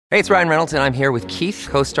Hey, it's Ryan Reynolds, and I'm here with Keith,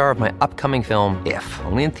 co-star of my upcoming film, If,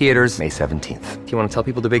 only in theaters May 17th. Do you want to tell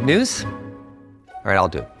people the big news? All right, I'll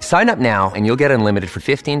do it. Sign up now and you'll get unlimited for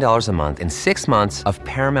 $15 a month and 6 months of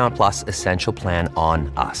Paramount Plus Essential Plan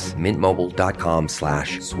on us.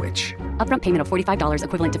 MintMobile.com/switch. Upfront payment of $45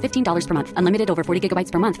 equivalent to $15 per month. Unlimited over 40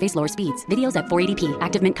 gigabytes per month. Face lower speeds. Videos at 480p.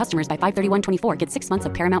 Active Mint customers by 531.24 get 6 months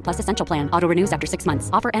of Paramount Plus Essential Plan. Auto renews after 6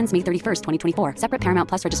 months. Offer ends May 31st, 2024. Separate Paramount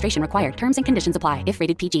Plus registration required. Terms and conditions apply if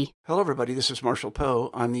rated PG. Hello, everybody. This is Marshall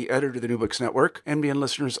Poe. I'm the editor of the New Books Network. NBN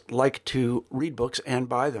listeners like to read books and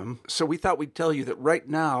buy them. So we thought we'd tell you that right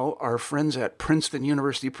now, our friends at Princeton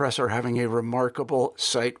University Press are having a remarkable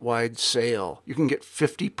site-wide sale. You can get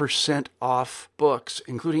 50% off books,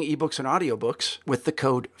 including ebooks and audiobooks, with the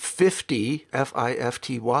code 50,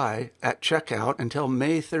 F-I-F-T-Y, at checkout until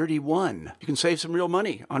May 31. You can save some real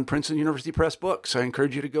money on Princeton University Press books. I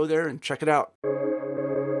encourage you to go there and check it out.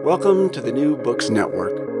 Welcome to the New Books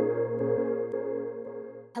Network.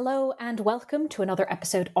 Hello and welcome to another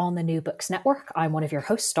episode on the New Books Network. I'm one of your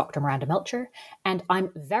hosts, Dr. Miranda Melcher, and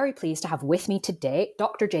I'm very pleased to have with me today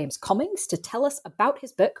Dr. James Cummings to tell us about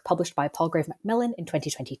his book published by Palgrave MacMillan in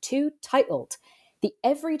 2022 titled The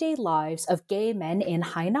Everyday Lives of Gay Men in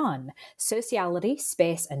Hainan, Sociality,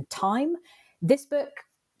 Space and Time. This book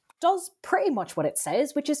does pretty much what it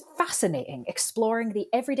says, which is fascinating, exploring the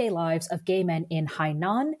everyday lives of gay men in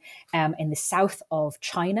Hainan, in the south of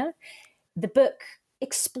China. The book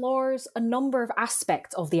explores a number of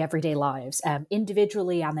aspects of the everyday lives,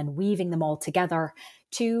 individually and then weaving them all together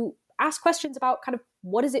to ask questions about kind of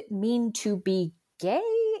what does it mean to be gay?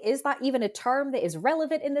 Is that even a term that is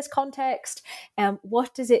relevant in this context?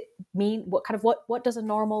 What does it mean? What does a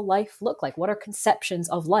normal life look like? What are conceptions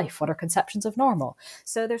of life? What are conceptions of normal?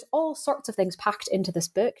 So there's all sorts of things packed into this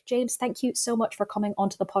book. James, thank you so much for coming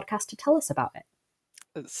onto the podcast to tell us about it.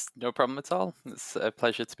 It's no problem at all. It's a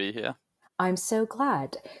pleasure to be here. I'm so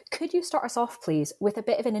glad. Could you start us off, please, with a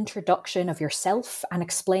bit of an introduction of yourself and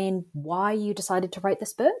explain why you decided to write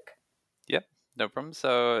this book? Yep, no problem.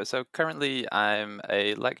 So currently I'm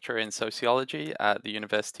a lecturer in sociology at the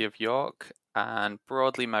University of York, and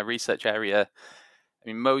broadly my research area,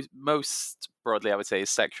 most broadly I would say is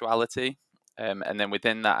sexuality. And then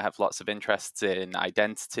within that I have lots of interests in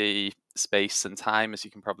identity, space and time, as you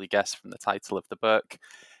can probably guess from the title of the book.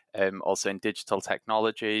 Also in digital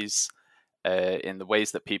technologies, in the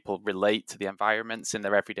ways that people relate to the environments in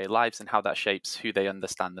their everyday lives and how that shapes who they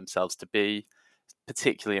understand themselves to be,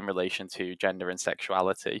 particularly in relation to gender and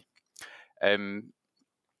sexuality.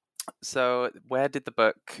 So where did the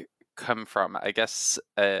book come from? I guess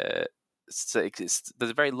there's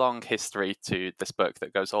a very long history to this book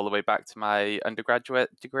that goes all the way back to my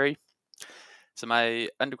undergraduate degree. So my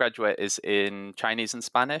undergraduate is in Chinese and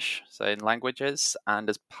Spanish, so in languages, and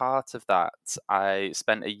as part of that, I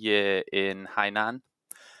spent a year in Hainan.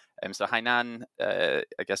 So Hainan, I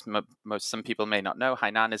guess some people may not know,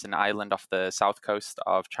 Hainan is an island off the south coast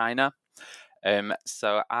of China.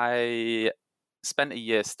 So I spent a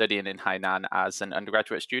year studying in Hainan as an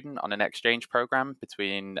undergraduate student on an exchange program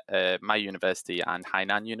between my university and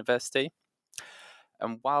Hainan University.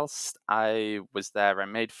 And whilst I was there, I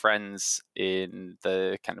made friends in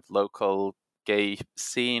the kind of local gay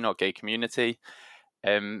scene or gay community.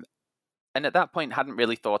 And at that point, hadn't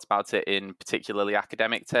really thought about it in particularly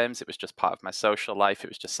academic terms. It was just part of my social life. It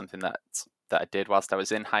was just something that I did whilst I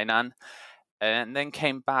was in Hainan. And then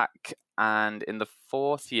came back and in the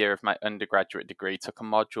fourth year of my undergraduate degree, took a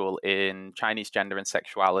module in Chinese gender and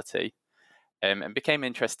sexuality. And became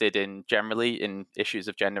interested in generally in issues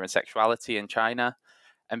of gender and sexuality in China,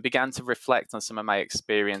 and began to reflect on some of my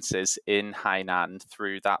experiences in Hainan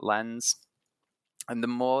through that lens. And the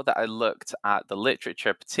more that I looked at the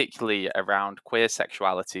literature, particularly around queer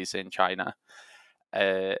sexualities in China,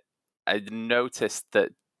 I noticed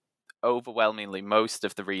that overwhelmingly most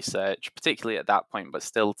of the research, particularly at that point, but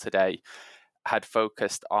still today, had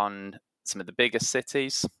focused on some of the biggest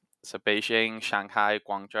cities, so Beijing, Shanghai,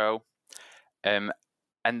 Guangzhou. And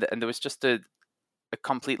there was just a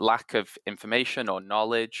complete lack of information or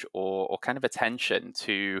knowledge or kind of attention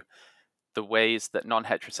to the ways that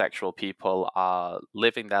non-heterosexual people are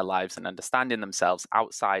living their lives and understanding themselves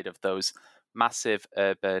outside of those massive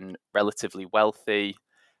urban, relatively wealthy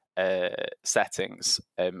settings.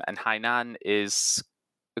 And Hainan is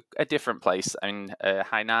a different place. I mean,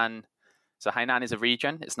 Hainan is a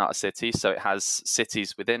region, it's not a city, so it has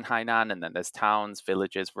cities within Hainan, and then there's towns,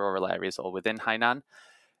 villages, rural areas all within Hainan.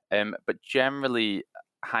 But generally,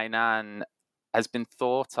 Hainan has been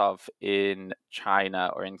thought of in China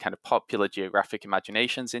or in kind of popular geographic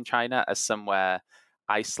imaginations in China as somewhere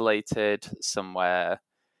isolated, somewhere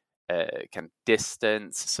kind of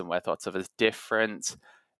distant, some were thought of as different.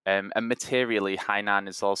 And materially, Hainan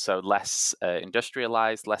is also less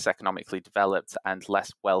industrialized, less economically developed, and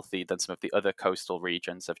less wealthy than some of the other coastal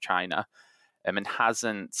regions of China, and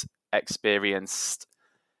hasn't experienced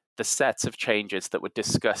the set of changes that were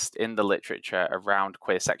discussed in the literature around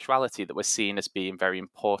queer sexuality that were seen as being very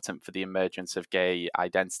important for the emergence of gay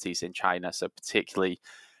identities in China. So particularly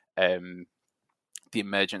the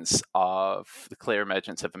clear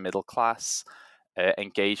emergence of a middle class,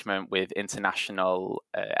 engagement with international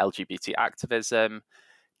LGBT activism,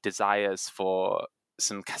 desires for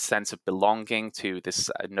some sense of belonging to this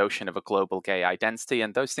notion of a global gay identity.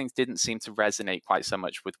 And those things didn't seem to resonate quite so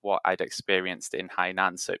much with what I'd experienced in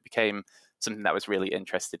Hainan. So it became something that I was really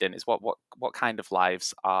interested in, is what kind of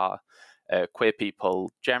lives are queer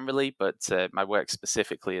people generally, but my work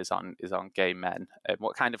specifically is on gay men.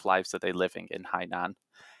 What kind of lives are they living in Hainan?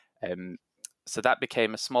 So that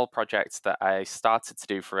became a small project that I started to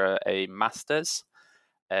do for a master's.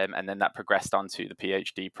 And then that progressed onto the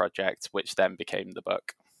PhD project, which then became the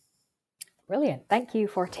book. Brilliant. Thank you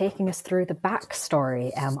for taking us through the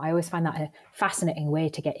backstory. I always find that a fascinating way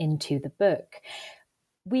to get into the book.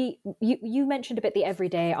 You mentioned a bit the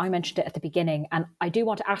everyday, I mentioned it at the beginning, and I do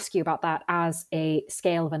want to ask you about that as a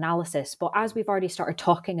scale of analysis. But as we've already started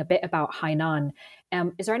talking a bit about Hainan,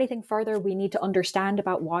 is there anything further we need to understand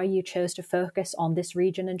about why you chose to focus on this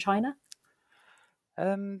region in China?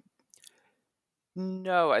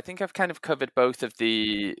 No, I think I've kind of covered both of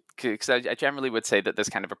because I generally would say that there's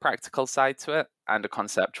kind of a practical side to it and a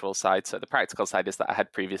conceptual side. So the practical side is that I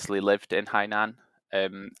had previously lived in Hainan.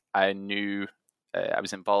 I knew I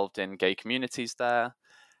was involved in gay communities there.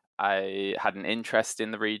 I had an interest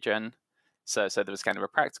in the region. So there was kind of a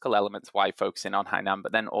practical element to why focusing on Hainan,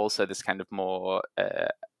 but then also this kind of more,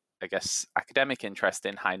 I guess, academic interest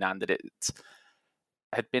in Hainan, that it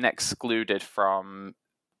had been excluded from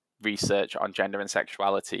research on gender and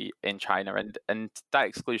sexuality in China, and that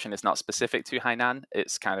exclusion is not specific to Hainan.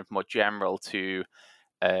 It's kind of more general to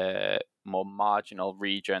more marginal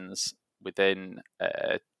regions within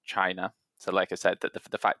China. So like I said, that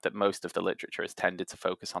the fact that most of the literature has tended to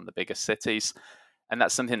focus on the biggest cities, and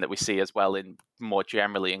that's something that we see as well in more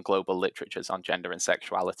generally in global literatures on gender and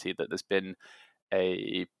sexuality, that there's been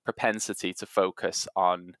a propensity to focus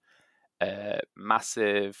on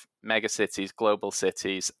massive megacities, global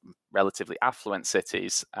cities, relatively affluent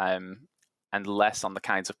cities, and less on the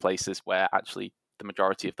kinds of places where actually the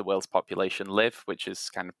majority of the world's population live, which is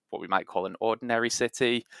kind of what we might call an ordinary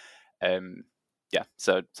city.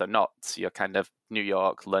 So not your kind of New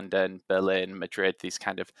York, London, Berlin, Madrid, these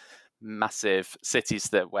kind of massive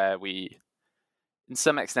cities where we, in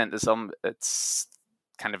some extent, it's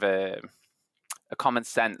kind of a common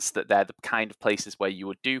sense that they're the kind of places where you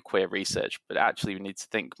would do queer research, but actually we need to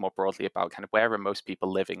think more broadly about kind of where are most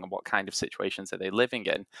people living and what kind of situations are they living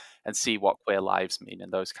in, and see what queer lives mean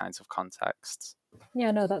in those kinds of contexts.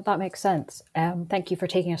 Yeah, no, that makes sense. Thank you for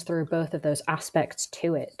taking us through both of those aspects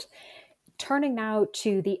to it. Turning now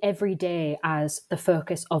to the everyday as the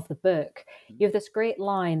focus of the book, you have this great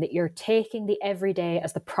line that you're taking the everyday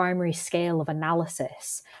as the primary scale of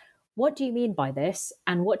analysis. What do you mean by this,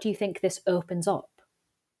 and what do you think this opens up?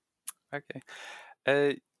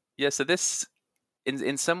 Okay. So this,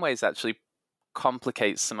 in some ways, actually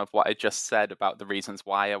complicates some of what I just said about the reasons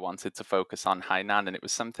why I wanted to focus on Hainan, and it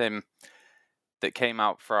was something that came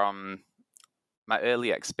out from my early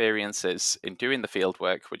experiences in doing the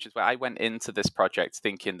fieldwork, which is where I went into this project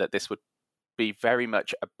thinking that this would be very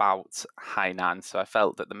much about Hainan. So I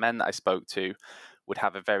felt that the men that I spoke to would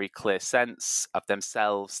have a very clear sense of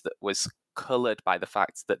themselves that was colored by the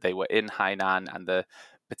fact that they were in Hainan and the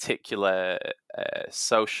particular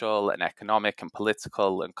social and economic and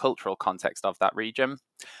political and cultural context of that region.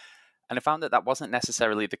 And I found that that wasn't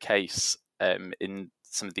necessarily the case in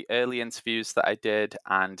some of the early interviews that I did,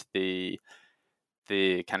 and the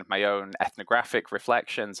kind of my own ethnographic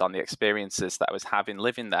reflections on the experiences that I was having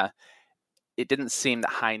living there. It didn't seem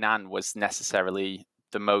that Hainan was necessarily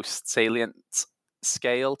the most salient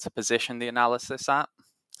scale to position the analysis at.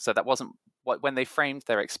 So that wasn't when they framed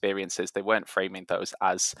their experiences, they weren't framing those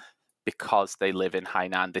as because they live in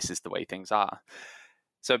Hainan, this is the way things are.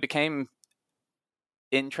 So I became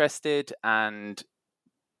interested and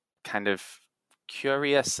kind of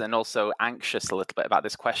curious and also anxious a little bit about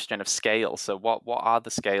this question of scale. So what are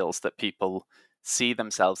the scales that people see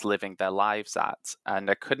themselves living their lives at? And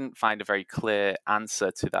I couldn't find a very clear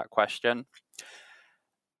answer to that question.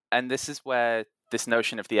 And this is where this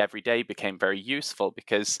notion of the everyday became very useful,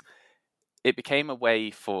 because it became a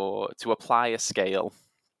way to apply a scale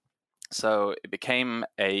So it became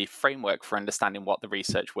a framework for understanding what the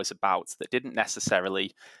research was about that didn't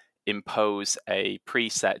necessarily impose a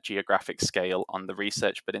preset geographic scale on the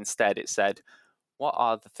research, but instead it said, what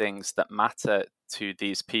are the things that matter to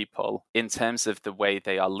these people in terms of the way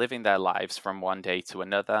they are living their lives from one day to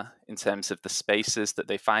another, in terms of the spaces that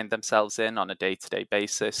they find themselves in on a day-to-day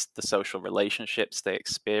basis, the social relationships they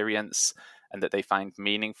experience and that they find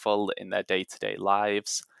meaningful in their day-to-day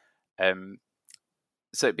lives.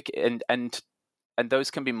 And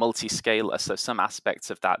those can be multi-scalar. So some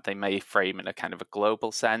aspects of that they may frame in a kind of a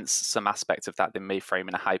global sense. Some aspects of that they may frame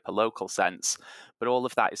in a hyper-local sense. But all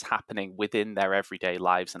of that is happening within their everyday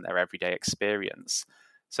lives and their everyday experience.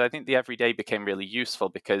 So I think the everyday became really useful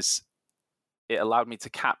because it allowed me to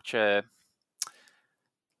capture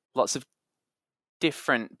lots of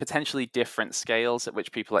potentially different scales at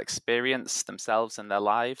which people experience themselves and their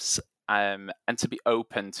lives, and to be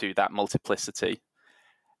open to that multiplicity.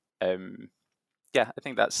 I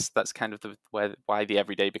think that's kind of why the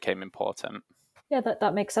everyday became important. Yeah,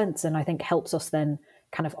 that makes sense, and I think helps us then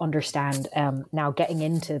kind of understand now getting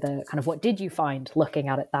into the kind of what did you find looking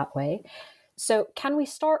at it that way. So can we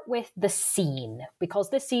start with the scene?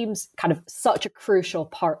 Because this seems kind of such a crucial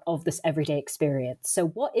part of this everyday experience. So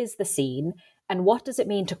what is the scene and what does it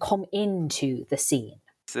mean to come into the scene?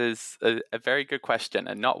 This is a very good question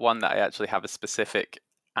and not one that I actually have a specific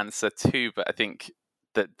answer to, but I think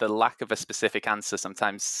that the lack of a specific answer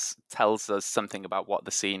sometimes tells us something about what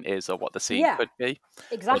the scene is or what the scene could be.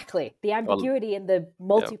 Exactly. The ambiguity and the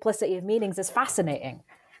multiplicity of meanings is fascinating.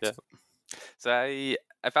 Yeah. So I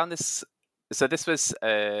found this. So this was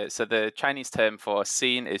so the Chinese term for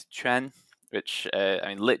scene is quan, which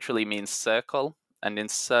literally means circle. And in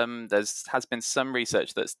has been some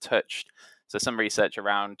research that's touched. So some research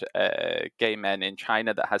around gay men in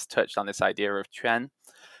China that has touched on this idea of quan.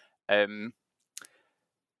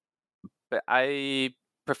 But I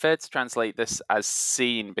prefer to translate this as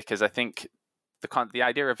scene because I think the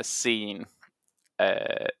idea of a scene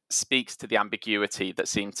speaks to the ambiguity that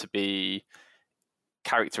seemed to be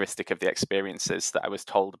characteristic of the experiences that I was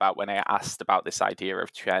told about when I asked about this idea of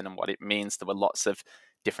quan and what it means. There were lots of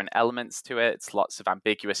different elements to it, lots of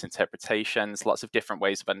ambiguous interpretations, lots of different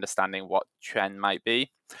ways of understanding what quan might be.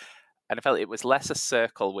 And I felt it was less a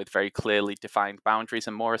circle with very clearly defined boundaries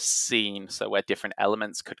and more a scene, so where different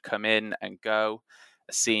elements could come in and go.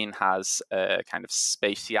 A scene has a kind of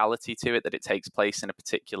spatiality to it, that it takes place in a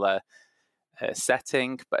particular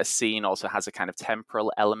setting, but a scene also has a kind of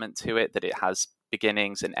temporal element to it, that it has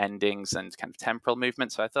beginnings and endings and kind of temporal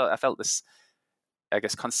movement. So I felt this, I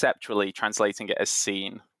guess conceptually translating it as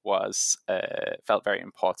scene felt very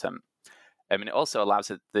important. And it also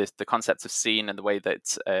allows the concept of scene and the way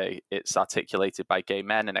that it's articulated by gay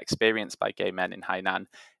men and experienced by gay men in Hainan,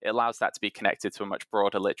 it allows that to be connected to a much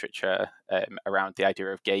broader literature around the idea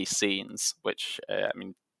of gay scenes, which,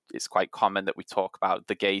 it's quite common that we talk about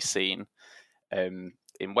the gay scene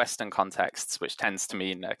in Western contexts, which tends to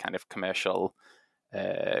mean a kind of commercial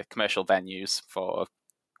venues for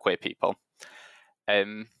queer people.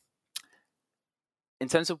 In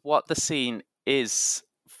terms of what the scene is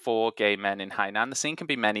for gay men in Hainan, the scene can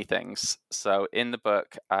be many things. So in the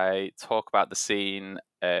book, I talk about the scene.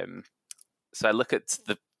 So I look at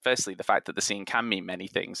firstly the fact that the scene can mean many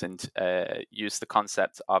things, and use the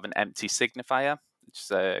concept of an empty signifier, which is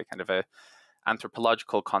a kind of a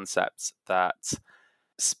anthropological concept that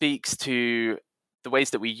speaks to the ways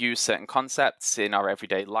that we use certain concepts in our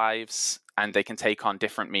everyday lives, and they can take on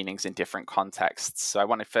different meanings in different contexts. So I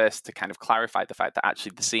wanted first to kind of clarify the fact that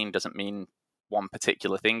actually the scene doesn't mean one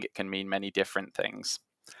particular thing, it can mean many different things.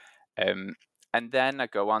 And then I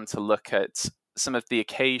go on to look at some of the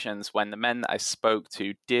occasions when the men that I spoke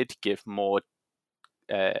to did give more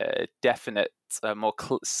definite,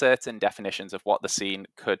 certain definitions of what the scene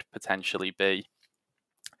could potentially be.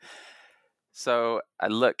 So I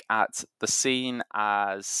look at the scene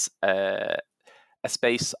as a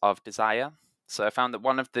space of desire. So I found that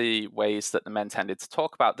one of the ways that the men tended to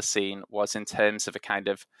talk about the scene was in terms of a kind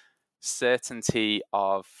of certainty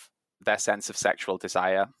of their sense of sexual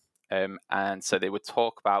desire. And so they would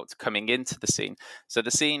talk about coming into the scene. So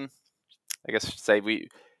the scene, I guess I should say, we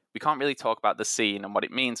can't really talk about the scene and what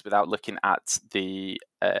it means without looking at the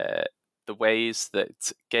ways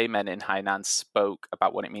that gay men in Hainan spoke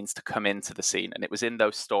about what it means to come into the scene. And it was in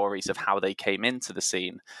those stories of how they came into the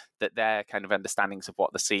scene that their kind of understandings of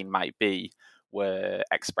what the scene might be were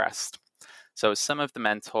expressed. So some of the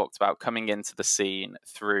men talked about coming into the scene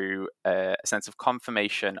through a sense of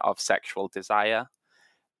confirmation of sexual desire,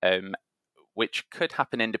 which could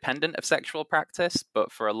happen independent of sexual practice,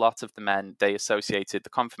 but for a lot of the men, they associated the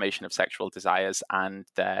confirmation of sexual desires and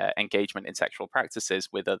their engagement in sexual practices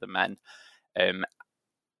with other men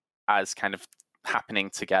as kind of happening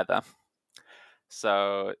together.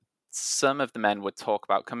 So some of the men would talk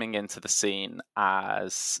about coming into the scene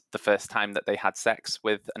as the first time that they had sex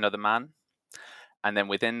with another man. And then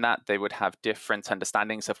within that, they would have different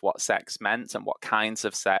understandings of what sex meant and what kinds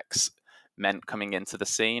of sex meant coming into the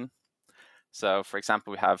scene. So, for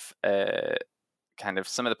example, we have kind of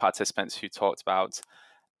some of the participants who talked about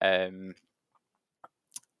that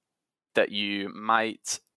you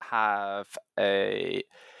might have you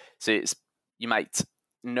might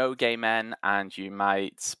know gay men and you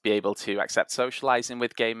might be able to accept socializing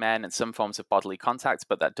with gay men and some forms of bodily contact,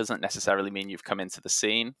 but that doesn't necessarily mean you've come into the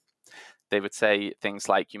scene. They would say things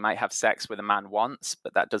like you might have sex with a man once,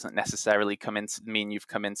 but that doesn't necessarily mean you've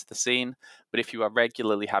come into the scene. But if you are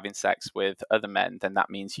regularly having sex with other men, then that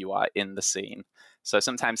means you are in the scene. So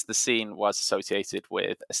sometimes the scene was associated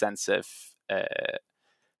with a sense of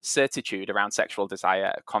certitude around sexual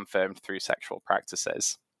desire confirmed through sexual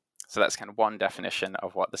practices. So that's kind of one definition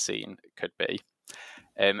of what the scene could be.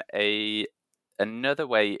 Another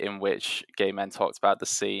way in which gay men talked about the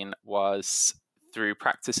scene was through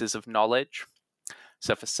practices of knowledge.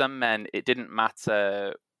 So for some men, it didn't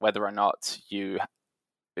matter whether or not who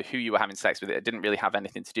you were having sex with. It didn't really have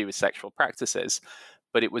anything to do with sexual practices,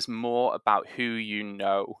 but it was more about who you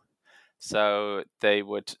know. So they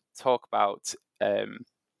would talk about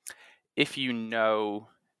if you know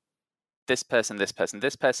this person,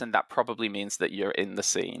 that probably means that you're in the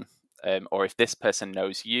scene. Or if this person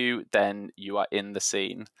knows you, then you are in the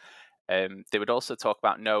scene. They would also talk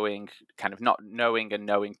about knowing, kind of not knowing and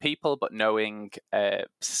knowing people, but knowing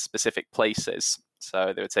specific places.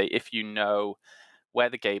 So they would say, if you know where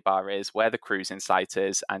the gay bar is, where the cruising site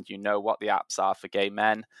is, and you know what the apps are for gay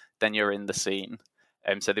men, then you're in the scene.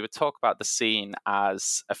 So they would talk about the scene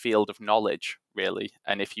as a field of knowledge, really.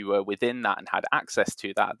 And if you were within that and had access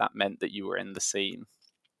to that, that meant that you were in the scene.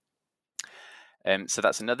 So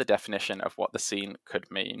that's another definition of what the scene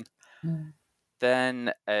could mean. Mm.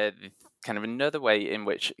 Then kind of another way in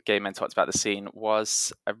which gay men talked about the scene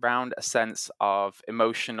was around a sense of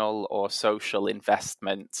emotional or social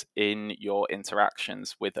investment in your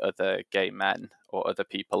interactions with other gay men or other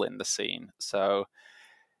people in the scene. So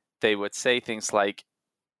they would say things like,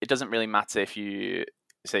 it doesn't really matter if you're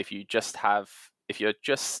just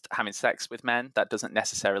having sex with men, that doesn't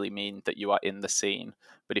necessarily mean that you are in the scene.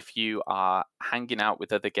 But if you are hanging out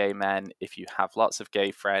with other gay men, if you have lots of gay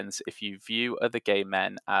friends, if you view other gay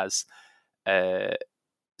men as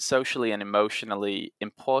socially and emotionally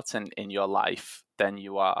important in your life, then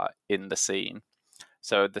you are in the scene.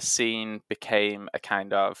 So the scene became a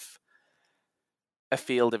kind of a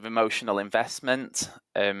field of emotional investment,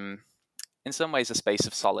 in some ways a space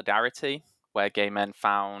of solidarity, where gay men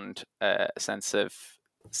found a sense of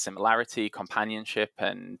similarity, companionship,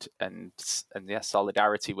 and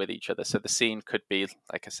solidarity with each other. So the scene could be,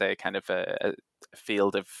 like I say, kind of a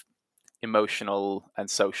field of emotional and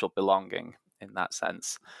social belonging in that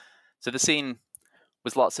sense. So the scene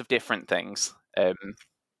was lots of different things, and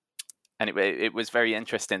it was very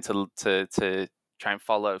interesting to try and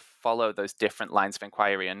follow those different lines of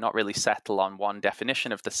inquiry and not really settle on one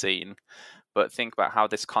definition of the scene, but think about how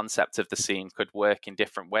this concept of the scene could work in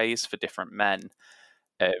different ways for different men,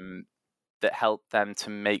 that help them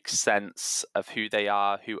to make sense of who they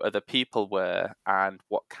are, who other people were, and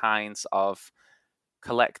what kinds of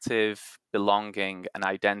collective belonging and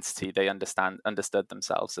identity they understood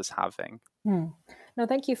themselves as having. No,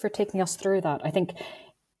 thank you for taking us through that. I think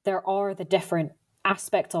there are the different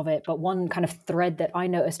aspects of it, but one kind of thread that I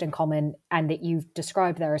noticed in common and that you've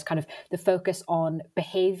described there is kind of the focus on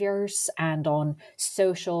behaviors and on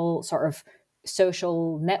social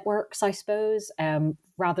networks, I suppose,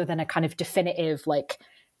 rather than a kind of definitive, like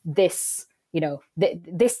this,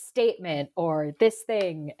 this statement or this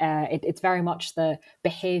thing. It's very much the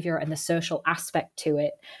behavior and the social aspect to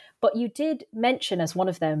it. But you did mention as one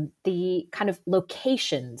of them the kind of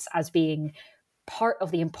locations as being part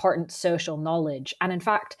of the important social knowledge. And in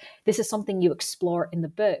fact, this is something you explore in the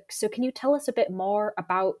book. So can you tell us a bit more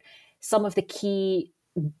about some of the key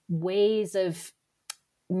ways of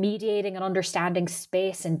mediating and understanding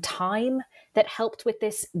space and time that helped with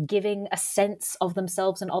this giving a sense of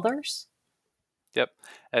themselves and others? Yep.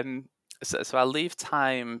 So I'll leave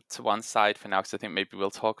time to one side for now, because I think maybe we'll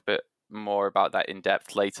talk a bit more about that in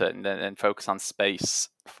depth later, and then focus on space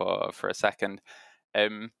for a second.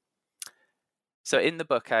 So in the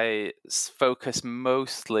book, I focus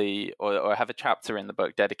mostly, or have a chapter in the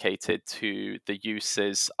book dedicated to the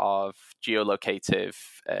uses of geolocative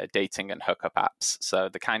dating and hookup apps. So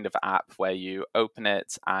the kind of app where you open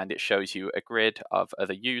it and it shows you a grid of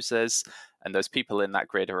other users, and those people in that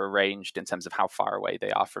grid are arranged in terms of how far away they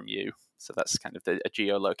are from you. So that's kind of a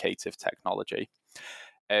geolocative technology.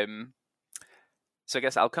 So I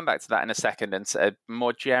guess I'll come back to that in a second, and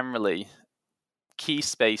more generally, key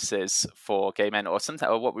spaces for gay men, or something,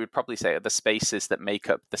 or what we would probably say are the spaces that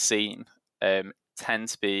make up the scene, tend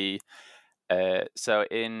to be so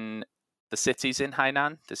in the cities in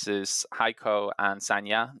Hainan. This is Haikou and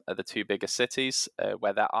Sanya are the two biggest cities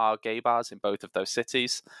where there are gay bars in both of those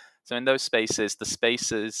cities. So in those spaces, the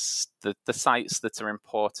sites that are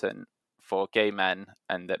important for gay men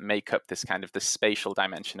and that make up this kind of the spatial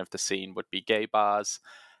dimension of the scene would be gay bars,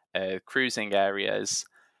 cruising areas,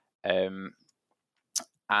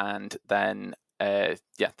 and then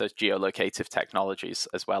those geolocative technologies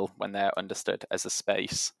as well, when they're understood as a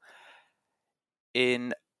space.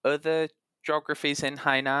 In other geographies in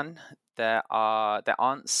Hainan, there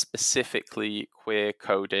aren't specifically queer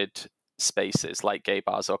coded spaces like gay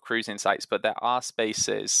bars or cruising sites, but there are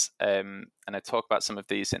spaces, and I talk about some of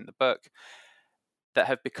these in the book, that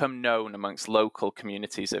have become known amongst local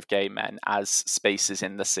communities of gay men as spaces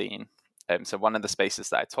in the scene. So one of the spaces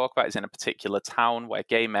that I talk about is in a particular town where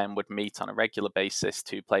gay men would meet on a regular basis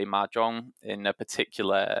to play mahjong in a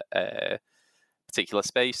particular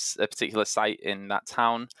space, a particular site in that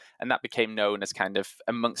town, and that became known as kind of,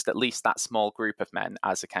 amongst at least that small group of men,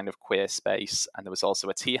 as a kind of queer space. And there was also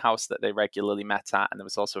a tea house that they regularly met at, and there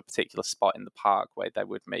was also a particular spot in the park where they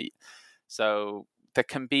would meet. So there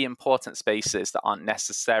can be important spaces that aren't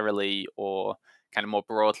necessarily or kind of more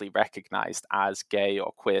broadly recognized as gay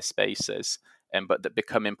or queer spaces, but that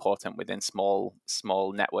become important within small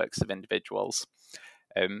networks of individuals.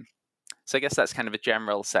 So I guess that's kind of a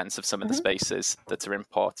general sense of some of the spaces that are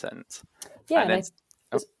important. Yeah,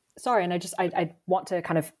 I want to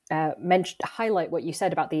kind of highlight what you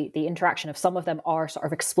said about the interaction of some of them are sort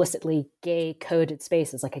of explicitly gay coded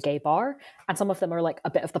spaces, like a gay bar, and some of them are like a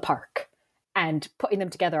bit of the park. And putting them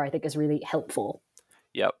together, I think, is really helpful.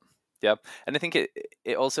 Yep. And I think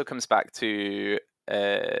it also comes back to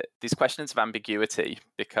these questions of ambiguity,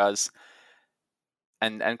 because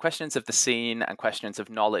and questions of the scene and questions of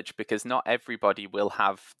knowledge, because not everybody will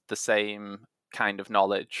have the same kind of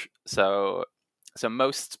knowledge. So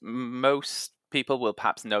most people will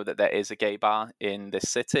perhaps know that there is a gay bar in this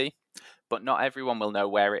city, but not everyone will know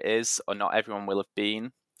where it is, or not everyone will have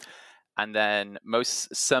been. And then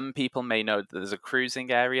some people may know that there's a cruising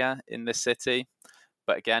area in this city,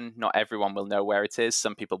 but again, not everyone will know where it is.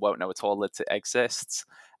 Some people won't know at all that it exists.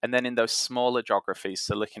 And then in those smaller geographies,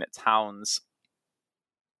 so looking at towns,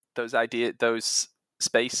 those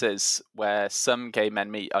spaces where some gay men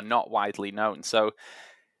meet are not widely known. So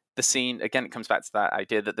the scene, again, it comes back to that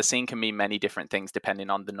idea that the scene can mean many different things depending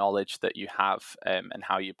on the knowledge that you have and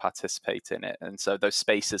how you participate in it. And so those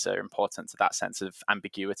spaces are important to that sense of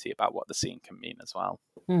ambiguity about what the scene can mean as well.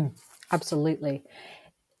 Absolutely.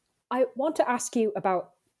 I want to ask you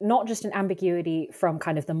about not just an ambiguity from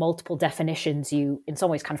kind of the multiple definitions you in some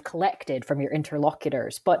ways kind of collected from your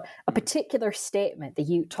interlocutors, but a particular statement that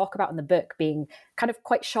you talk about in the book being kind of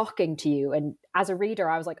quite shocking to you. And as a reader,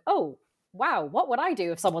 I was like, oh, wow, what would I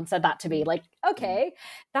do if someone said that to me? Like, okay,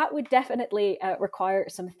 that would definitely require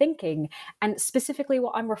some thinking. And specifically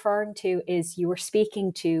what I'm referring to is you were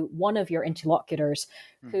speaking to one of your interlocutors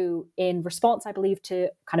who, in response, I believe, to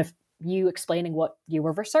kind of you explaining what you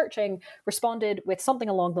were researching, responded with something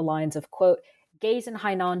along the lines of, quote, gays in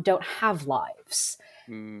Hainan don't have lives.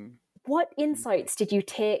 What insights did you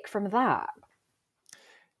take from that?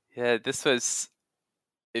 Yeah, this was,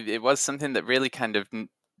 it was something that really kind of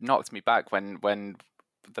knocked me back when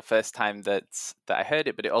the first time that I heard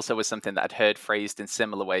it, but it also was something that I'd heard phrased in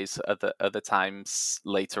similar ways other times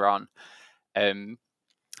later on.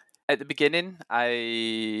 At the beginning,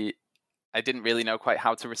 I didn't really know quite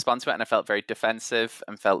how to respond to it, and I felt very defensive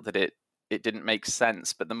and felt that it didn't make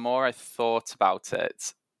sense. But the more I thought about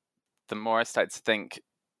it, the more I started to think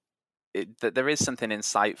that there is something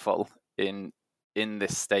insightful in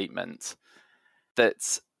this statement,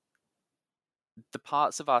 that the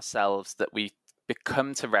parts of ourselves that we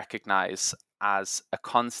become to recognize as a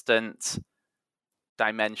constant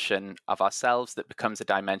dimension of ourselves, that becomes a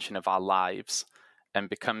dimension of our lives and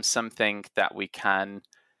becomes something that we can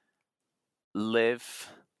live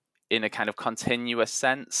in a kind of continuous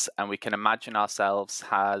sense, and we can imagine ourselves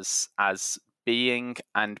as being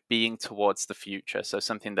towards the future, so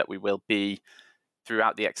something that we will be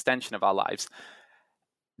throughout the extension of our lives.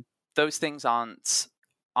 those things aren't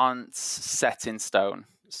set in stone.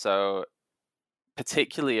 So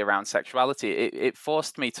particularly around sexuality, it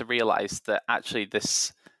forced me to realize that actually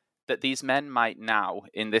that these men might now,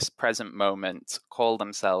 in this present moment, call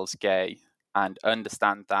themselves gay and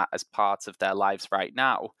understand that as part of their lives right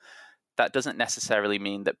now. That doesn't necessarily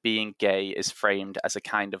mean that being gay is framed as a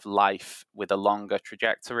kind of life with a longer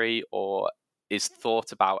trajectory or is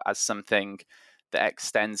thought about as something that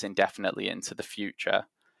extends indefinitely into the future,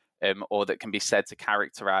 or that can be said to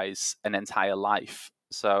characterize an entire life.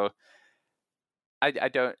 So I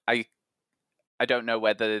don't know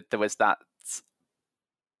whether there was that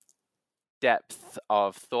depth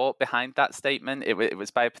of thought behind that statement. It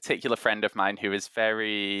was by a particular friend of mine who is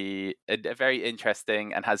very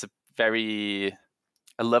interesting and has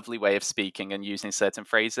a lovely way of speaking and using certain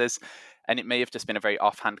phrases. And it may have just been a very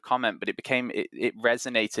offhand comment, but it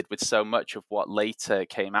resonated with so much of what later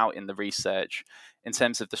came out in the research in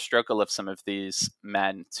terms of the struggle of some of these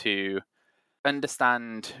men to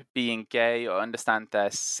understand being gay or understand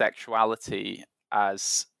their sexuality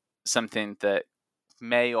as something that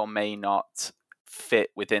may or may not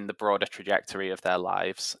fit within the broader trajectory of their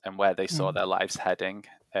lives and where they saw their lives heading.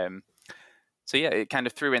 So yeah, it kind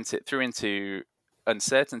of threw into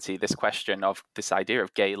uncertainty this question of this idea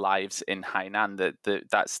of gay lives in Hainan.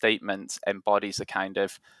 That statement embodies a kind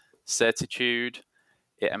of certitude.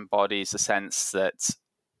 It embodies a sense that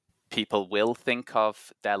people will think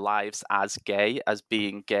of their lives as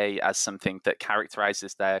being gay as something that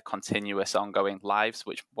characterizes their continuous ongoing lives,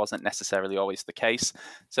 which wasn't necessarily always the case.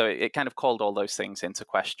 So it kind of called all those things into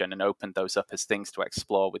question and opened those up as things to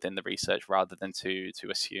explore within the research rather than to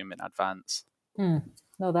assume in advance.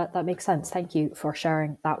 No, that makes sense. Thank you for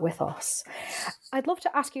sharing that with us. I'd love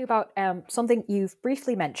to ask you about something you've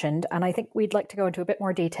briefly mentioned, and I think we'd like to go into a bit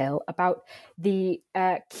more detail about the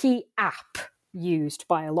key app used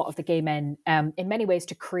by a lot of the gay men in many ways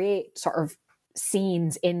to create sort of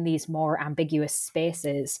scenes in these more ambiguous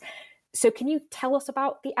spaces. So can you tell us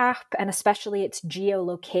about the app and especially its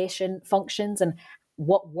geolocation functions and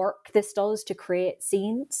what work this does to create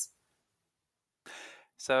scenes?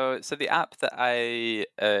 So the app that I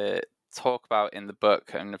talk about in the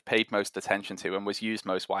book and have paid most attention to and was used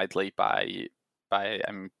most widely by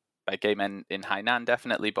gay men in Hainan,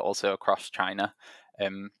 definitely, but also across China,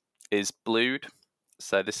 is Blued.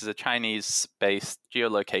 So this is a Chinese-based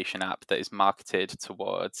geolocation app that is marketed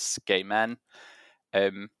towards gay men.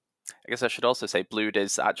 I guess I should also say Blued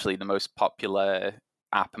is actually the most popular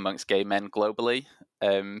app amongst gay men globally.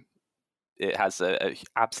 It has a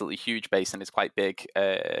absolutely huge base and is quite big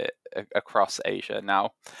across Asia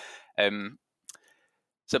now.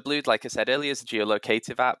 So Blued, like I said earlier, is a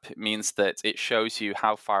geolocative app. It means that it shows you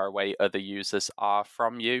how far away other users are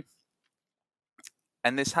from you.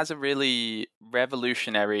 And this has a really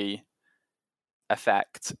revolutionary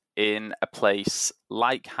effect in a place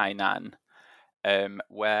like Hainan,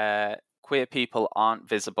 where queer people aren't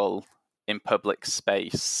visible in public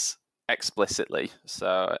space explicitly.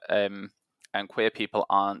 So, and queer people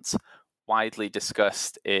aren't widely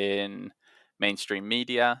discussed in mainstream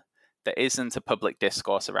media. There isn't a public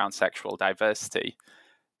discourse around sexual diversity.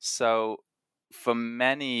 So for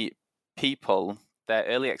many people, their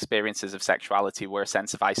early experiences of sexuality were a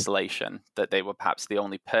sense of isolation, that they were perhaps the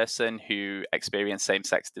only person who experienced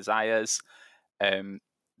same-sex desires,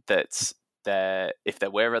 that if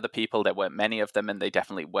there were other people, there weren't many of them, and they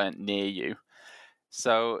definitely weren't near you.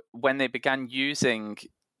 So when they began using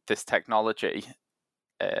this technology,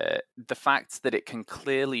 the fact that it can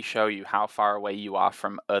clearly show you how far away you are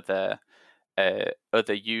from other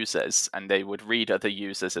users, and they would read other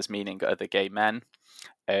users as meaning other gay men.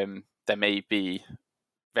 There may be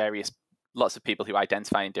lots of people who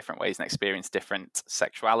identify in different ways and experience different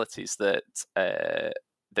sexualities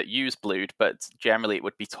that use Blued, but generally it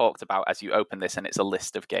would be talked about as you open this, and it's a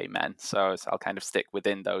list of gay men. So I'll kind of stick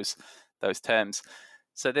within those terms.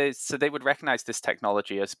 So they would recognize this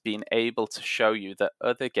technology as being able to show you that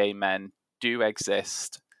other gay men do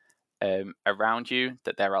exist around you,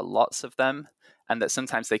 that there are lots of them, and that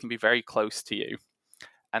sometimes they can be very close to you.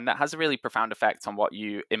 And that has a really profound effect on what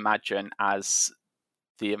you imagine as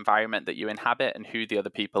the environment that you inhabit and who the other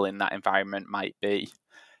people in that environment might be.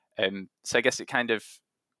 So I guess it kind of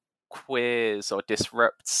queers or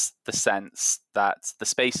disrupts the sense that the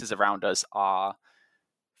spaces around us are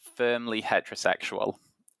firmly heterosexual,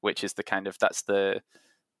 which is that's the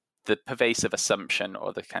pervasive assumption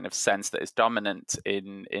or the kind of sense that is dominant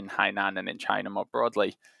in Hainan and in China more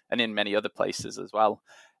broadly, and in many other places as well.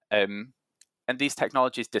 And these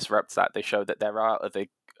technologies disrupt that. They show that there are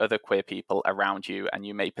other queer people around you, and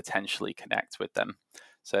you may potentially connect with them.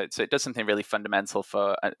 So it does something really fundamental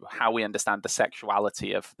for how we understand the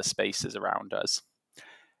sexuality of the spaces around us.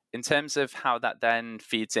 In terms of how that then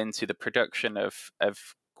feeds into the production of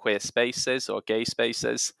queer spaces or gay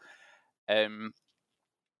spaces,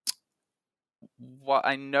 what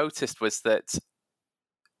I noticed was that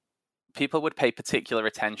people would pay particular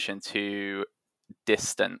attention to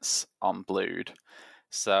distance on Blued.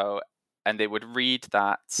 And they would read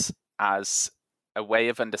that as a way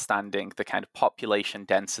of understanding the kind of population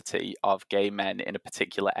density of gay men in a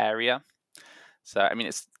particular area. So, I mean,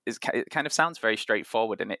 it kind of sounds very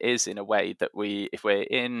straightforward, and it is in a way that if we're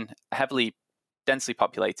in a heavily densely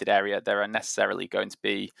populated area, there are necessarily going to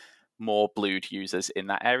be more Blued users in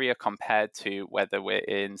that area compared to whether we're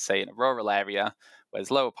in, say, in a rural area where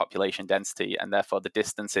there's lower population density, and therefore the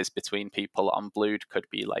distances between people on Blued could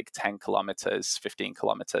be like 10 kilometers, 15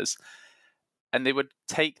 kilometers. And they would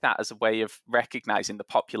take that as a way of recognizing the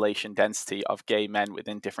population density of gay men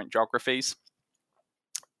within different geographies.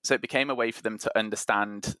 So it became a way for them to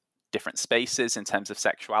understand different spaces in terms of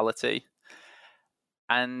sexuality.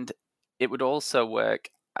 And it would also work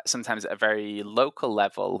sometimes at a very local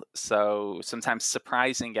level. So sometimes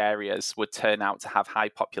surprising areas would turn out to have high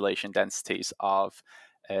population densities of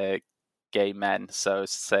gay men. So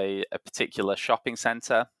say a particular shopping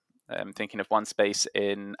centre. I'm thinking of one space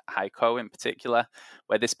in Haikou in particular,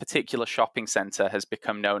 where this particular shopping centre has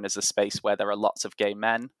become known as a space where there are lots of gay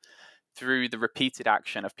men. Through the repeated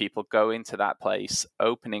action of people going to that place,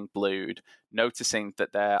 opening Blued, noticing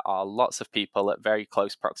that there are lots of people at very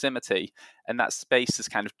close proximity, and that space has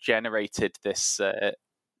kind of generated this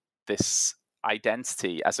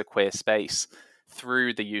identity as a queer space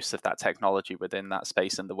through the use of that technology within that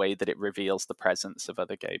space and the way that it reveals the presence of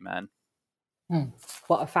other gay men.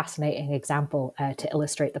 What a fascinating example to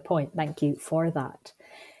illustrate the point. Thank you for that.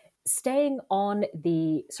 Staying on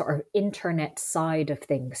the sort of internet side of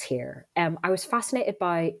things here, I was fascinated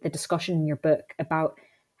by the discussion in your book about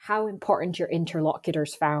how important your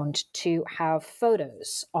interlocutors found to have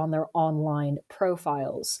photos on their online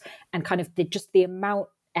profiles, and kind of just the amount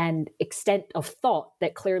and extent of thought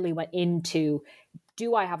that clearly went into,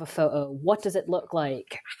 do I have a photo? What does it look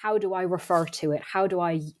like? How do I refer to it? How do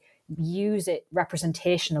I use it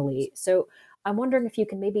representationally? So I'm wondering if you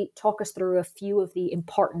can maybe talk us through a few of the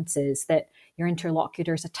importances that your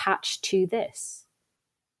interlocutors attach to this.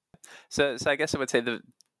 So I guess I would say the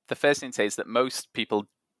first thing to say is that most people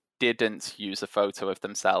didn't use a photo of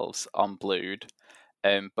themselves on Blued,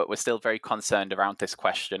 but we're still very concerned around this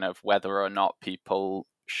question of whether or not they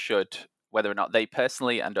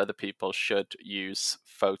personally and other people should use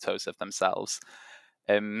photos of themselves.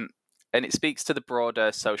 And it speaks to the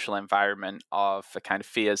broader social environment of the kind of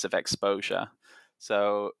fears of exposure.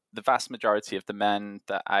 So the vast majority of the men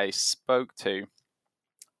that I spoke to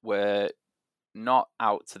were not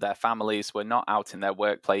out to their families, were not out in their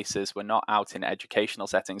workplaces, were not out in educational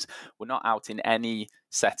settings, were not out in any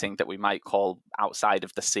setting that we might call outside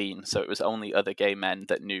of the scene. So it was only other gay men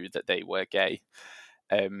that knew that they were gay.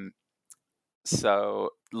 So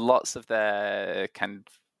lots of their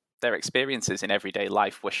experiences in everyday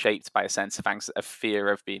life were shaped by a sense of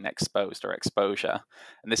fear of being exposed or exposure.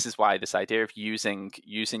 And this is why this idea of using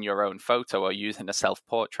your own photo or using a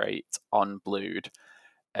self-portrait on Blued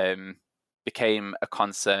became a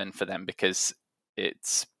concern for them, because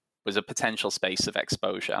it was a potential space of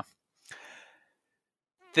exposure.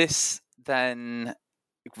 This then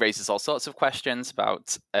raises all sorts of questions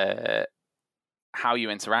about how you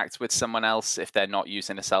interact with someone else if they're not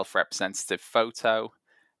using a self-representative photo.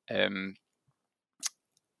 And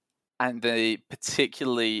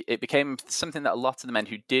it became something that a lot of the men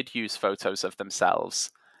who did use photos of themselves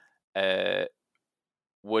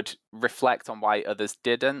would reflect on why others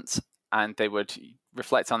didn't, and they would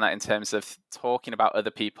reflect on that in terms of talking about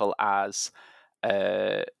other people as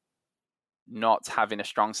not having a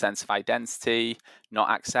strong sense of identity, not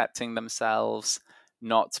accepting themselves,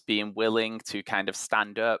 not being willing to kind of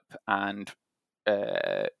stand up and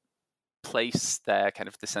place their kind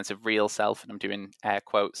of the sense of real self, and I'm doing air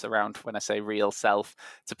quotes around when I say real self,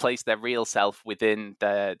 to place their real self within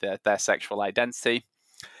their sexual identity.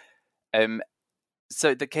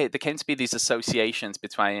 So there came to be these associations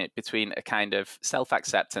between a kind of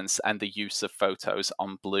self-acceptance and the use of photos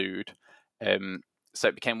on Blued. So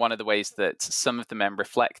it became one of the ways that some of the men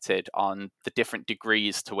reflected on the different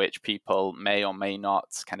degrees to which people may or may not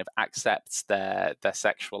kind of accept their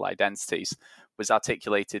sexual identities, was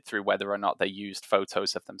articulated through whether or not they used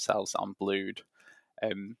photos of themselves on Blued.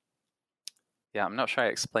 Yeah, I'm not sure I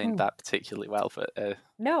explained that particularly well, but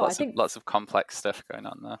No, I think lots of complex stuff going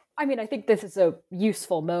on there. I mean, I think this is a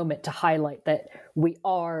useful moment to highlight that we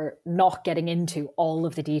are not getting into all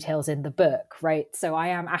of the details in the book, right? So I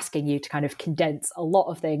am asking you to kind of condense a lot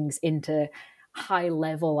of things into high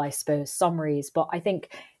level, I suppose, summaries. But I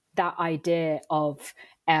think that idea of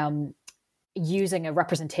using a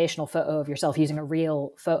representational photo of yourself, using a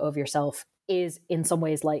real photo of yourself, is in some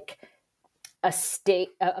ways like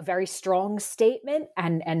a very strong statement,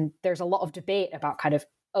 and there's a lot of debate about kind of,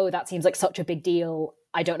 oh, that seems like such a big deal.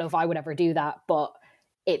 I don't know if I would ever do that, but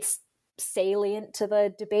it's salient to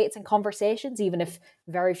the debates and conversations, even if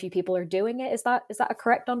very few people are doing it. Is that a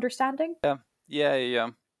correct understanding? Yeah.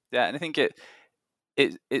 And I think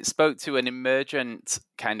it spoke to an emergent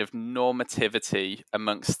kind of normativity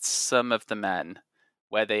amongst some of the men,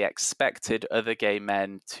 where they expected other gay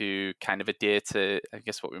men to kind of adhere to, I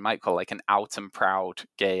guess, what we might call like an out and proud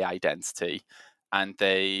gay identity, and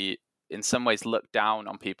they, in some ways, looked down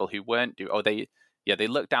on people who weren't they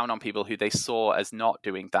looked down on people who they saw as not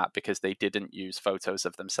doing that because they didn't use photos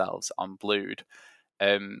of themselves on Blued.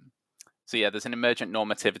 So there's an emergent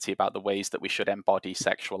normativity about the ways that we should embody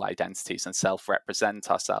sexual identities and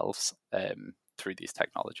self-represent ourselves through these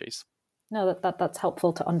technologies. No, that's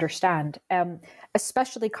helpful to understand,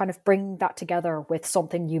 especially kind of bring that together with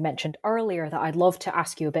something you mentioned earlier that I'd love to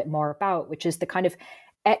ask you a bit more about, which is the kind of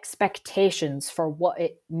expectations for what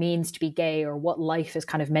it means to be gay, or what life is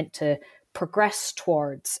kind of meant to progress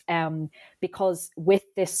towards. Because with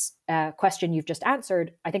this question you've just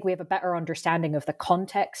answered, I think we have a better understanding of the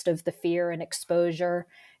context of the fear and exposure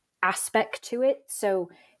aspect to it. So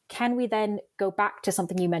can we then go back to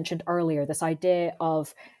something you mentioned earlier, this idea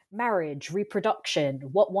of marriage, reproduction,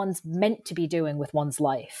 what one's meant to be doing with one's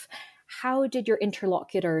life? How did your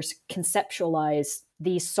interlocutors conceptualize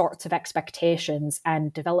these sorts of expectations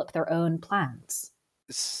and develop their own plans?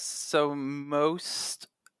 So most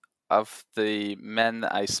of the men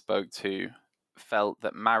that I spoke to felt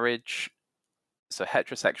that marriage, so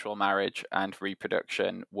heterosexual marriage and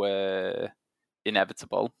reproduction, were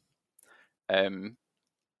inevitable.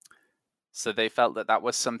 So they felt that that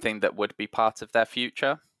was something that would be part of their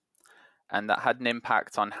future, and that had an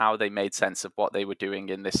impact on how they made sense of what they were doing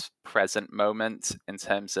in this present moment, in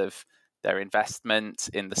terms of their investment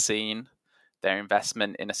in the scene, their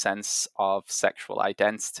investment in a sense of sexual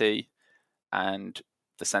identity, and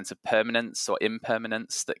the sense of permanence or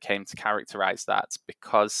impermanence that came to characterize that,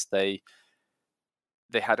 because they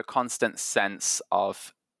had a constant sense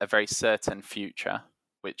of a very certain future,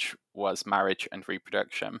 which was marriage and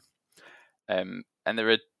reproduction. And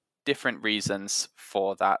there are different reasons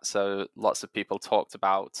for that. So lots of people talked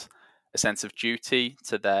about a sense of duty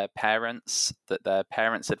to their parents, that their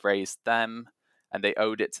parents had raised them, and they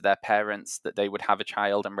owed it to their parents that they would have a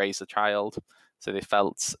child and raise a child. So they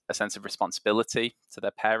felt a sense of responsibility to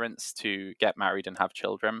their parents to get married and have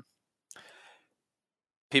children.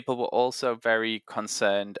 People were also very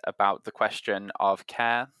concerned about the question of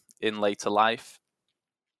care in later life.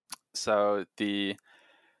 So the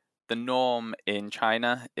norm in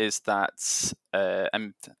China is that,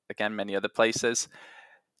 and again, many other places,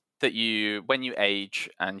 that when you age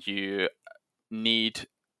and you need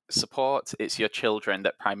support, it's your children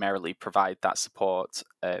that primarily provide that support.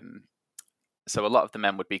 So a lot of the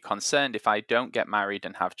men would be concerned, if I don't get married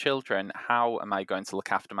and have children, how am I going to look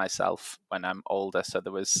after myself when I'm older? So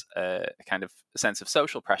there was a kind of sense of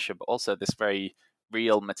social pressure, but also this very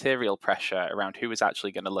real material pressure around who is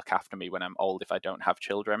actually going to look after me when I'm old if I don't have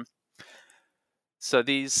children. So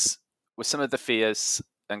these were some of the fears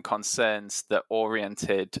and concerns that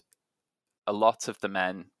oriented a lot of the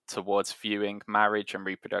men towards viewing marriage and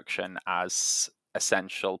reproduction as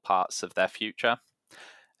essential parts of their future.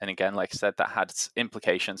 And again, like I said, that had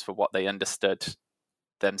implications for what they understood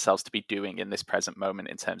themselves to be doing in this present moment,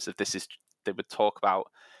 in terms of they would talk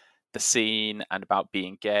about the scene and about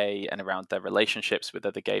being gay and around their relationships with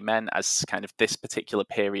other gay men as kind of this particular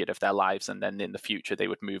period of their lives. And then in the future, they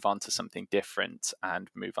would move on to something different and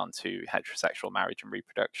move on to heterosexual marriage and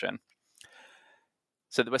reproduction.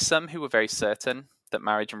 So there were some who were very certain that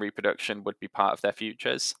marriage and reproduction would be part of their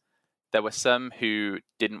futures. There were some who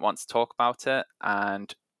didn't want to talk about it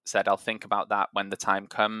and said, I'll think about that when the time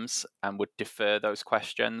comes, and would defer those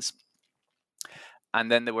questions. And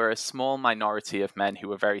then there were a small minority of men who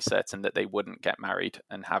were very certain that they wouldn't get married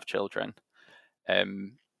and have children.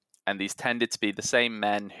 And these tended to be the same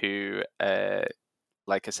men who,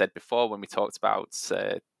 like I said before, when we talked about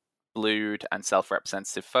blued and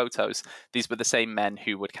self-representative photos, these were the same men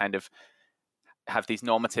who would kind of have these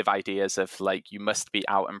normative ideas of, like, you must be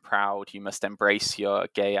out and proud, you must embrace your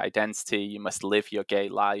gay identity, you must live your gay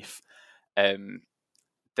life.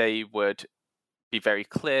 they would be very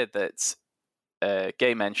clear that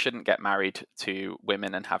gay men shouldn't get married to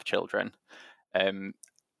women and have children.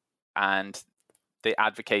 And they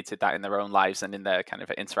advocated that in their own lives and in their kind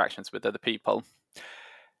of interactions with other people.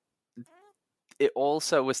 It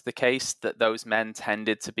also was the case that those men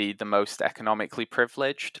tended to be the most economically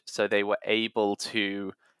privileged, so they were able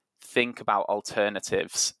to think about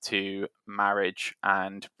alternatives to marriage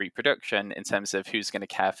and reproduction in terms of who's going to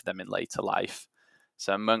care for them in later life.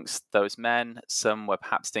 So amongst those men, some were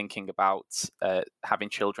perhaps thinking about having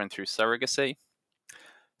children through surrogacy.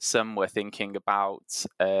 Some were thinking about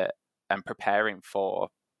and preparing for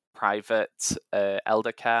private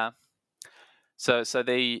elder care. So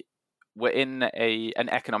they were in an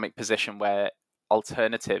economic position where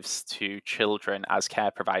alternatives to children as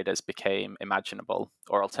care providers became imaginable,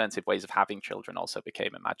 or alternative ways of having children also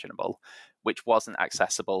became imaginable, which wasn't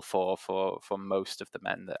accessible for most of the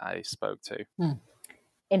men that I spoke to.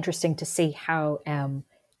 Interesting to see how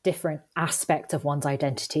different aspects of one's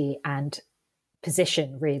identity and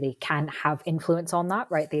position really can have influence on that,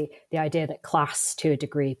 right? The idea that class to a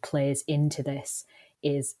degree plays into this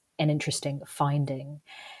is an interesting finding.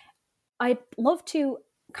 I'd love to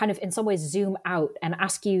kind of in some ways zoom out and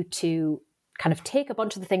ask you to kind of take a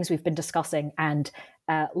bunch of the things we've been discussing and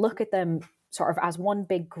look at them sort of as one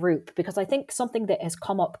big group, because I think something that has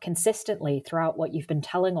come up consistently throughout what you've been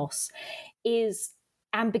telling us is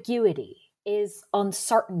ambiguity, is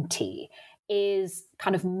uncertainty, is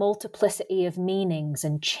kind of multiplicity of meanings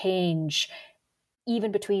and change,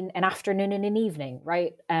 even between an afternoon and an evening,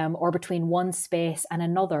 right? Or between one space and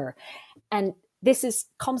another. And this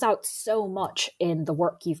comes out so much in the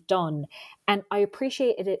work you've done. And I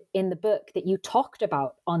appreciated it in the book that you talked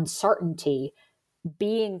about uncertainty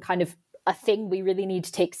being kind of a thing we really need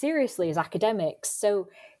to take seriously as academics. So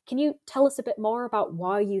can you tell us a bit more about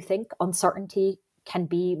why you think uncertainty can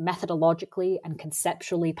be methodologically and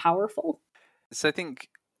conceptually powerful? So I think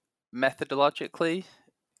methodologically,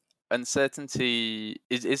 uncertainty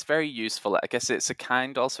is very useful. I guess it's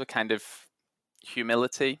also a kind of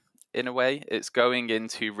humility in a way. It's going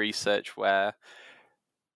into research where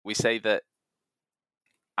we say that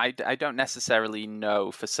I don't necessarily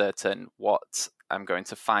know for certain what I'm going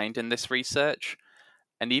to find in this research.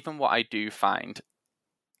 And even what I do find,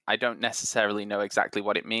 I don't necessarily know exactly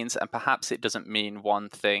what it means. And perhaps it doesn't mean one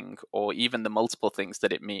thing, or even the multiple things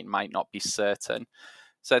that it mean might not be certain.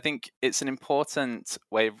 So I think it's an important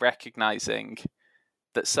way of recognizing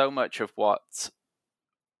that so much of what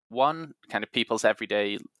one kind of people's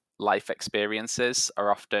everyday life experiences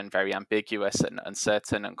are often very ambiguous and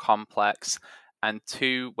uncertain and complex. And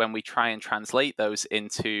two, when we try and translate those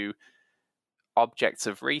into objects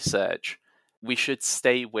of research, we should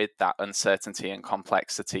stay with that uncertainty and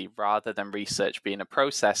complexity rather than research being a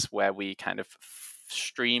process where we kind of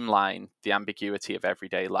streamline the ambiguity of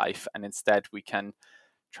everyday life. And instead we can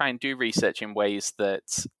try and do research in ways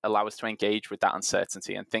that allow us to engage with that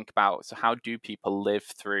uncertainty and think about, so how do people live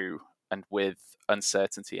through and with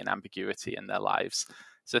uncertainty and ambiguity in their lives?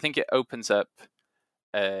 So I think it opens up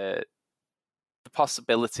the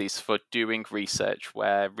possibilities for doing research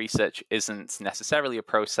where research isn't necessarily a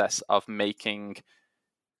process of making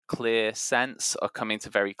clear sense or coming to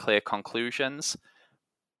very clear conclusions,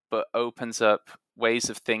 but opens up ways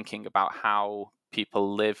of thinking about how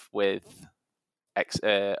people live with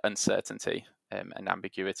uncertainty and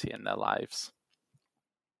ambiguity in their lives.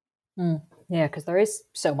 Yeah, because there is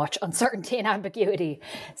so much uncertainty and ambiguity.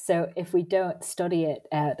 So if we don't study it,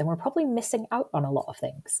 then we're probably missing out on a lot of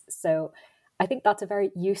things. So I think that's a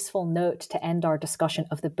very useful note to end our discussion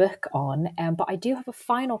of the book on. But I do have a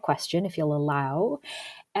final question, if you'll allow.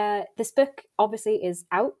 This book obviously is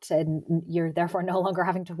out and you're therefore no longer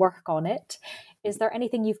having to work on it. Is there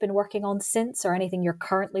anything you've been working on since, or anything you're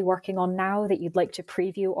currently working on now that you'd like to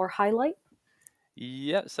preview or highlight?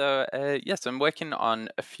 Yeah, so yes, I'm working on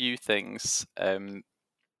a few things.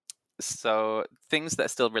 So things that are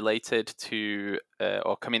still related to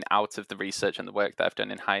or coming out of the research and the work that I've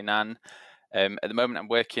done in Hainan. At the moment, I'm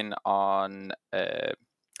working on,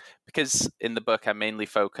 because in the book I mainly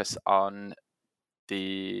focus on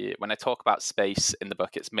when I talk about space in the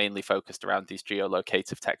book, it's mainly focused around these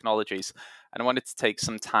geolocative technologies. And I wanted to take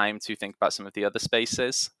some time to think about some of the other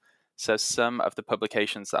spaces. So some of the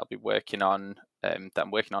publications that I'll be working on, that I'm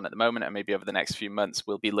working on at the moment, and maybe over the next few months,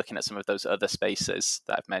 we'll be looking at some of those other spaces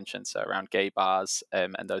that I've mentioned. So around gay bars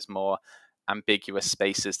and those more ambiguous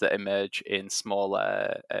spaces that emerge in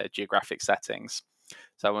smaller geographic settings.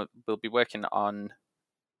 So we'll be working on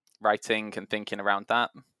writing and thinking around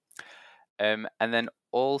that. And then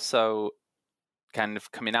also kind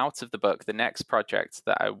of coming out of the book, the next project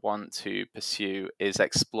that I want to pursue is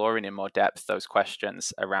exploring in more depth those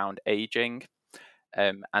questions around aging,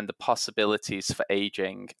 and the possibilities for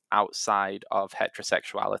aging outside of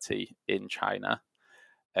heterosexuality in China.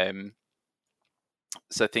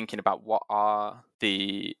 So thinking about what are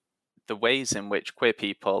the ways in which queer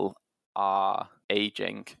people are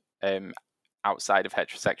aging outside of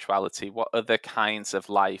heterosexuality, what other kinds of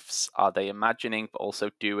lives are they imagining but also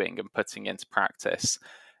doing and putting into practice?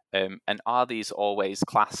 And are these always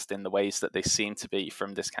classed in the ways that they seem to be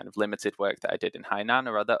from this kind of limited work that I did in Hainan,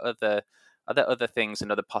 or are there other things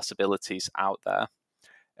and other possibilities out there?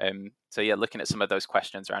 So yeah, looking at some of those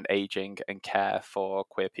questions around aging and care for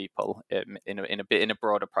queer people in a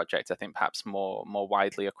broader project, I think perhaps more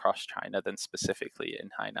widely across China than specifically in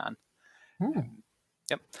Hainan.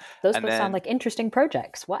 Yep. Those both sound like interesting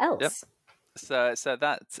projects. What else? Yep. So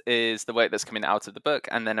that is the work that's coming out of the book,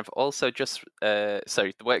 and then I've also just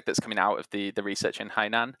the work that's coming out of the research in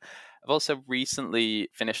Hainan. I've also recently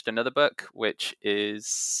finished another book, which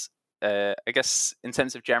is I guess in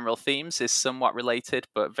terms of general themes is somewhat related,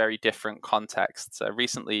 but very different contexts. I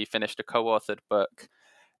recently finished a co-authored book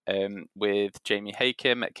with Jamie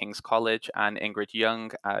Hakim at King's College and Ingrid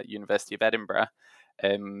Young at University of Edinburgh,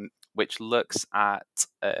 which looks at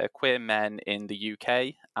queer men in the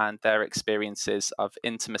UK and their experiences of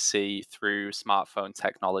intimacy through smartphone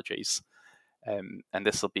technologies. And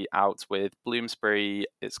this will be out with Bloomsbury.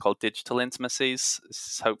 It's called Digital Intimacies. This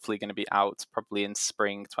is hopefully going to be out probably in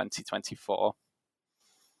spring 2024.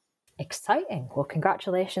 Exciting. Well,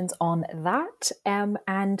 congratulations on that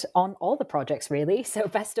and on all the projects, really. So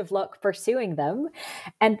best of luck pursuing them.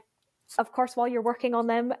 And of course, while you're working on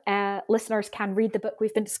them, listeners can read the book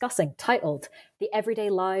we've been discussing, titled The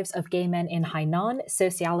Everyday Lives of Gay Men in Hainan,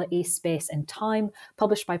 Sociality, Space and Time,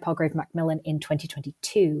 published by Palgrave MacMillan in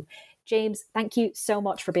 2022. James, thank you so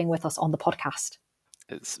much for being with us on the podcast.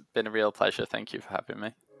 It's been a real pleasure. Thank you for having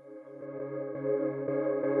me.